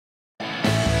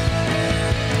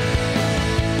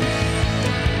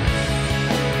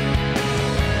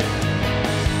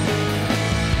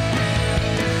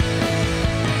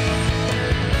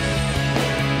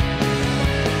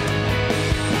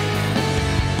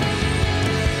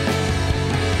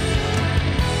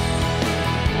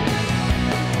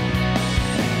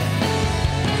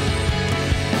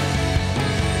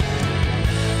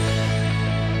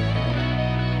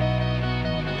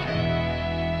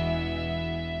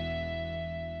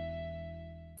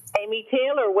Amy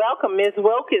Taylor, welcome. Ms.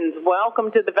 Wilkins,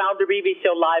 welcome to the Valder Beebe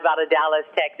Show live out of Dallas,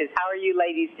 Texas. How are you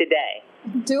ladies today?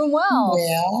 Doing well.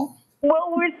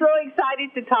 Well, we're so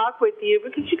excited to talk with you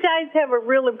because you guys have a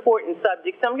real important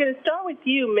subject. So I'm going to start with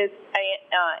you, Ms.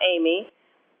 Amy.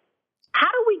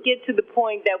 How do we get to the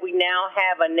point that we now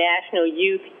have a national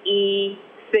youth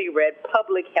e-cigarette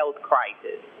public health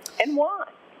crisis, and why?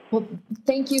 Well,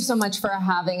 thank you so much for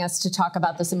having us to talk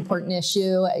about this important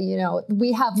issue. You know,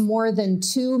 we have more than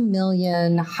 2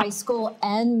 million high school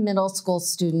and middle school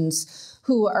students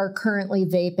who are currently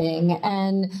vaping,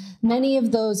 and many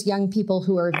of those young people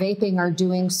who are vaping are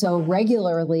doing so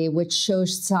regularly, which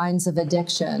shows signs of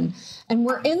addiction. And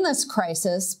we're in this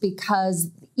crisis because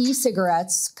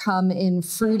e-cigarettes come in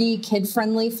fruity,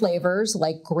 kid-friendly flavors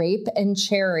like grape and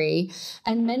cherry,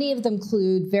 and many of them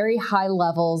include very high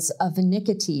levels of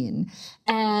nicotine,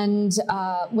 and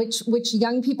which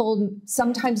young people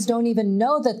sometimes don't even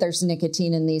know that there's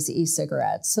nicotine in these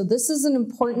e-cigarettes. So this is an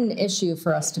important issue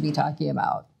for us to be talking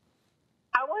about.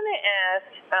 I want to ask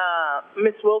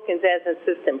Ms. Wilkins, as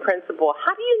assistant principal,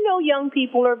 how do you know young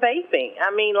people are vaping? I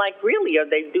mean, like, really, are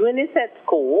they doing this at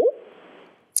school?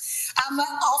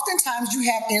 Oftentimes you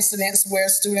have incidents where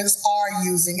students are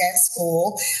using at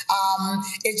school.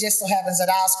 It just so happens at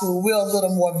our school, we're a little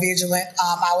more vigilant.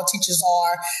 Our teachers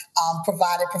are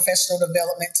provided professional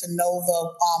development to know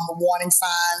the warning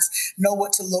signs, know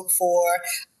what to look for.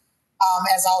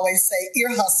 As I always say, ear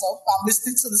hustle,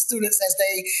 listening to the students as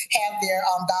they have their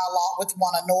dialogue with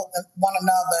one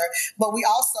another. But we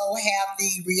also have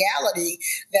the reality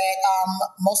that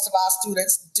most of our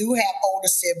students do have older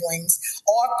siblings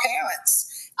or parents,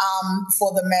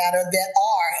 for the matter, that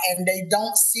are, and they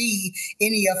don't see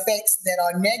any effects that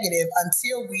are negative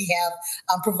until we have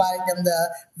provided them the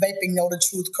Vaping Know the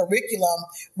Truth curriculum,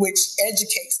 which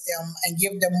educates them and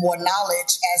give them more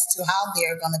knowledge as to how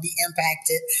they're going to be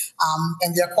impacted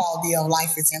and their quality of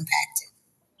life is impacted.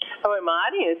 I want my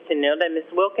audience to know that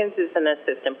Ms. Wilkins is an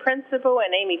assistant principal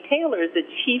and Amy Taylor is the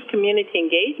Chief Community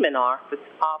Engagement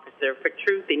Officer for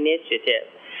Truth Initiative.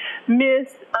 Ms.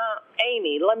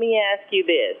 Amy, let me ask you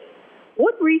this.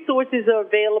 What resources are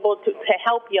available to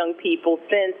help young people,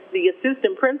 since the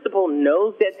assistant principal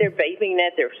knows that they're vaping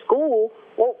at their school?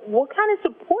 Well, what kind of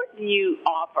support do you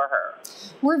offer her?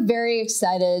 We're very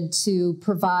excited to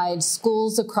provide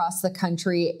schools across the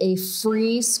country a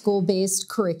free school-based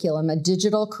curriculum, a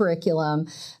digital curriculum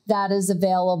that is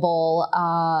available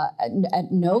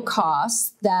at no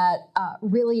cost, that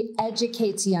really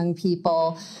educates young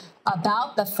people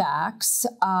about the facts,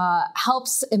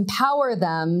 helps empower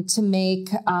them to make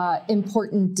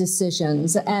important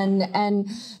decisions, and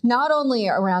not only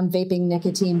around vaping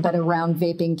nicotine, but around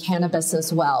vaping cannabis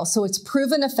as well. So it's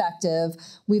proven effective.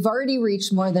 We've already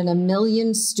reached more than 1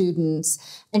 million students.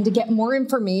 And to get more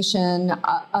information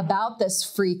about this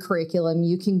free curriculum,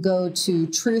 you can go to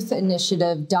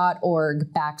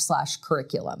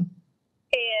truthinitiative.org/curriculum.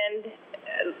 And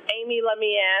Amy, let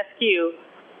me ask you,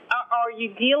 are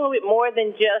you dealing with more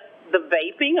than just the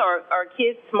vaping, or are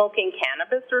kids smoking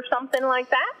cannabis or something like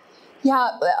that?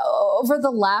 Yeah, over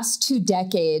the last 2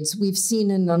 decades, we've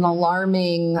seen an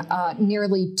alarming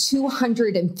nearly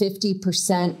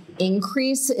 250%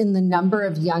 increase in the number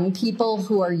of young people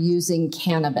who are using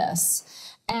cannabis.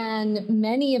 And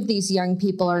many of these young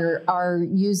people are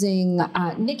using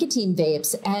nicotine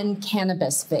vapes and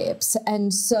cannabis vapes.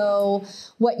 And so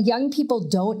what young people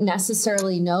don't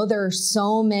necessarily know, there are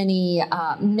so many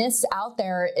myths out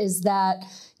there, is that,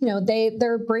 you know,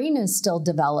 their brain is still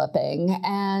developing,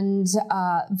 and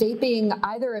vaping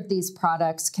either of these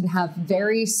products can have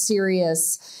very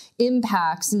serious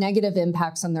impacts, negative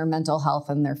impacts on their mental health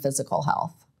and their physical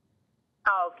health.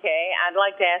 Okay, I'd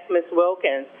like to ask Ms.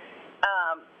 Wilkins.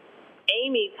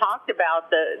 Amy talked about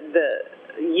the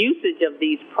usage of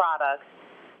these products.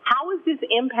 How is this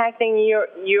impacting your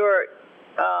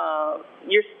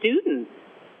students?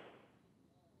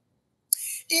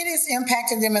 It is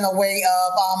impacting them in a way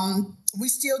of we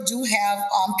still do have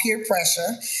peer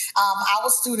pressure. Our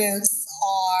students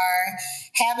are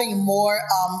having more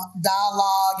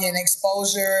dialogue and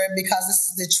exposure because this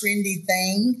is the trendy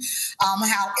thing.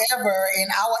 However, in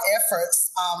our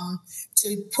efforts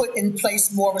to put in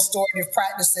place more restorative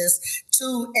practices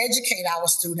to educate our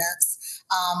students,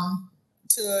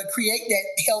 to create that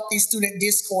healthy student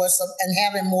discourse and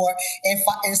having more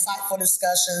insightful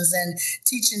discussions and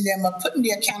teaching them or putting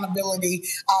the accountability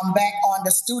back on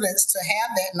the students to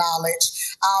have that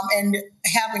knowledge and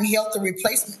having healthy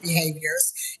replacement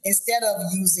behaviors instead of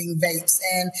using vapes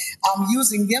and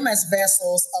using them as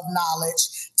vessels of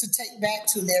knowledge to take back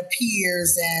to their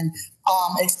peers and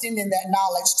extending that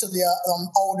knowledge to their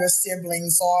older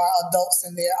siblings or adults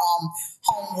in their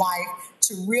home life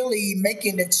to really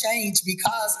making the change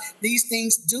because these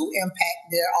things do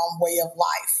impact their way of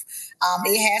life.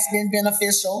 It has been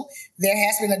beneficial. There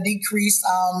has been a decrease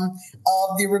of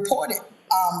the reported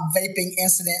vaping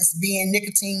incidents, being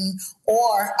nicotine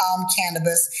or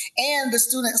cannabis, and the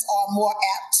students are more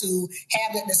apt to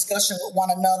have that discussion with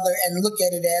one another and look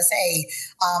at it as, hey,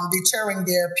 deterring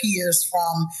their peers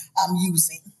from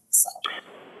using. So,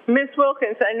 Ms.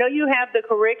 Wilkins, I know you have the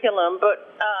curriculum,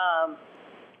 but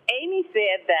Amy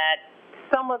said that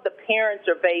some of the parents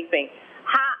are vaping.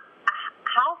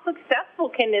 How successful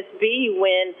can this be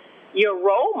when your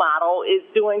role model is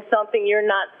doing something you're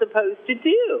not supposed to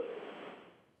do?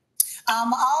 I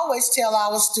always tell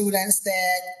our students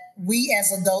that we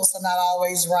as adults are not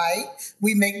always right.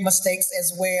 We make mistakes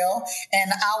as well.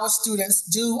 And our students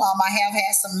do. I have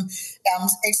had some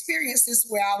experiences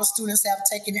where our students have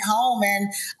taken it home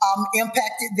and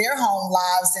impacted their home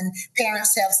lives, and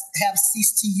parents have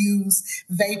ceased to use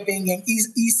vaping and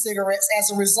e-cigarettes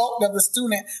as a result of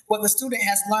what the student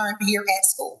has learned here at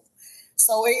school.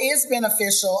 So it is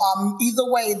beneficial. Either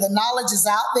way, the knowledge is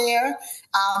out there.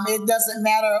 It doesn't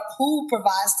matter who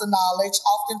provides the knowledge.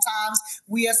 Oftentimes,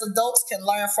 we as adults can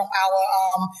learn from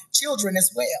our children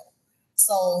as well.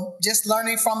 So just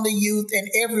learning from the youth and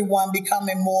everyone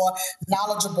becoming more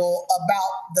knowledgeable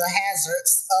about the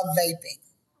hazards of vaping.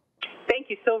 Thank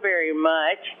you so very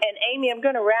much. And Amy, I'm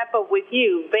going to wrap up with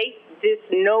you. Vape this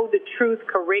Know the Truth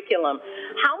curriculum.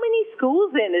 How many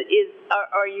schools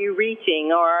are you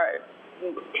reaching, or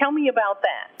tell me about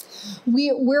that?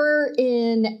 We're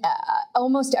in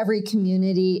almost every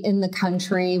community in the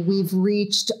country. We've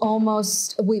reached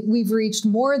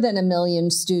more than 1 million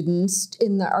students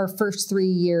in our first 3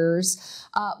 years.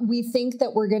 We think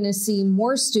that we're going to see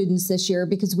more students this year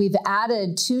because we've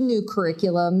added 2 new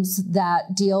curriculums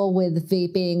that deal with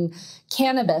vaping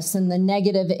cannabis and the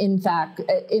negative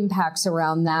impacts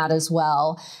around that as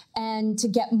well. And to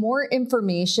get more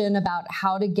information about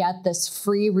how to get this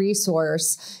free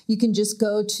resource, you can just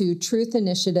go to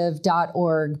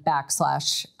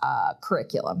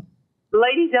truthinitiative.org/curriculum.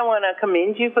 Ladies, I want to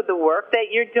commend you for the work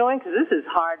that you're doing, because this is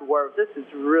hard work. This is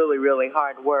really, really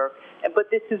hard work. But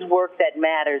this is work that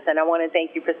matters. And I want to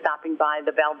thank you for stopping by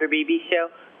the Valder Beebe Show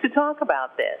to talk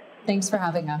about this. Thanks for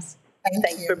having us.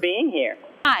 Thanks for being here.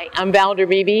 Hi, I'm Valder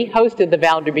Beebe, host of the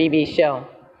Valder Beebe Show.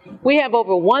 We have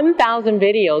over 1,000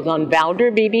 videos on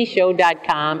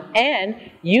ValderBeebeShow.com and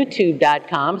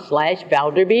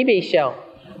YouTube.com/ValderBeebe Show.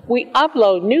 We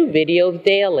upload new videos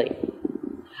daily.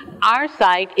 Our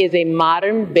site is a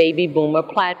modern baby boomer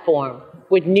platform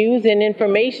with news and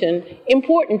information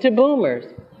important to boomers.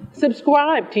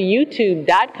 Subscribe to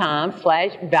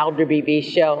YouTube.com/ValderBeebe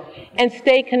Show and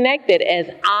stay connected as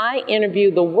I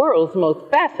interview the world's most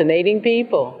fascinating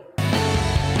people.